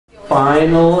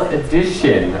final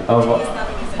edition of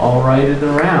All Right and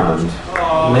Around.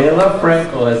 Layla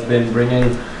Frankel has been bringing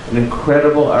an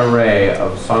incredible array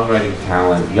of songwriting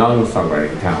talent, young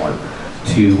songwriting talent,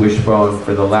 to Wishbone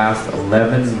for the last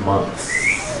 11 months.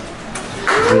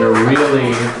 It's been a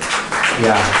really,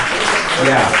 yeah.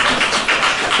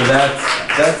 So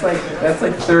that's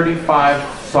like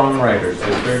 35 songwriters,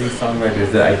 or 30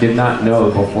 songwriters that I did not know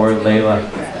before Layla.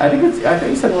 I think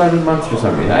you said 11 months for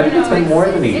some reason. I think it's been more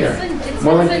than a year.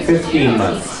 More like 15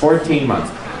 months, 14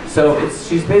 months. So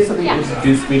she's basically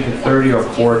introduced me to 30 or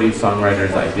 40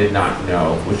 songwriters I did not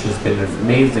know, which has been an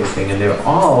amazing thing, and they've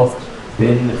all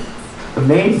been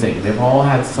amazing. They've all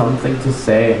had something to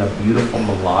say in a beautiful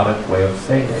melodic way of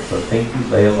saying it. So thank you,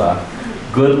 Layla.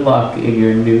 Good luck in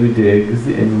your new digs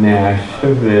in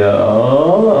Nashville.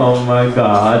 Oh my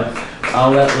God.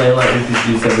 I'll let Layla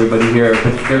introduce everybody here,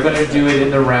 but they're going to do it in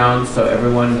the round, so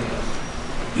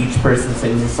each person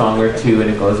sings a song or two, and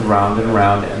it goes around and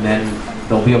around, and then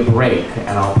there'll be a break, and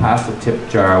I'll pass a tip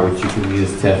jar, which you can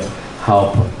use to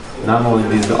help not only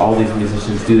all these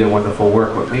musicians do their wonderful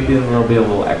work, but maybe there'll be a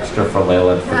little extra for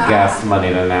Layla for gas money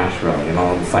to Nashville, you know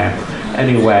what I'm saying?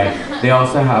 Anyway, they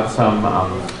also have some,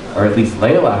 or at least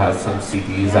Layla has some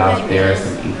CDs out there,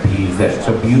 some EPs. It's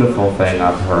a beautiful thing,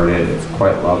 I've heard it. It's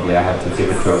quite lovely. I had to give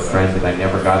it to a friend and I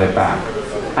never got it back.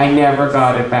 I never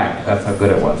got it back. That's how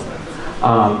good it was.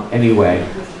 Anyway,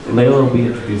 Layla will be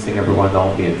introducing everyone.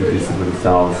 They'll be introducing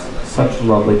themselves. Such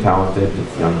lovely, talented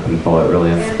young people. It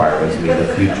really inspires me.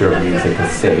 The future of music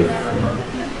is safe.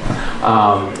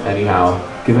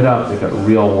 Anyhow, give it up. Make it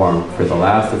real warm for the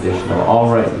last edition of All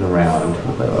Right and Around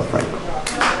with Layla Frankel.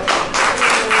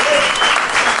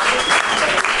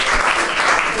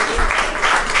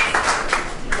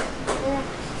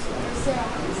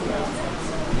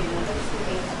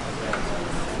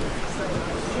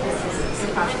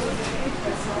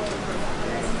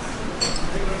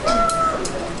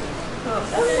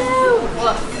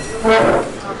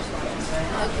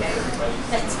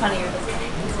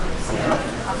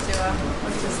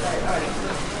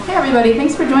 Hey everybody,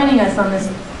 thanks for joining us on this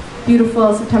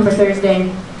beautiful September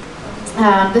Thursday.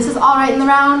 This is All Right in the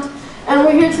Round, and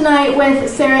we're here tonight with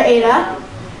Sarah Eide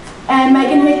and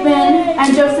Meagan Hickman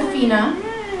and Josefina,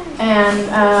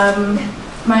 and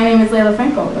my name is Layla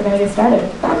Frankel. We're going to get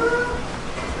started.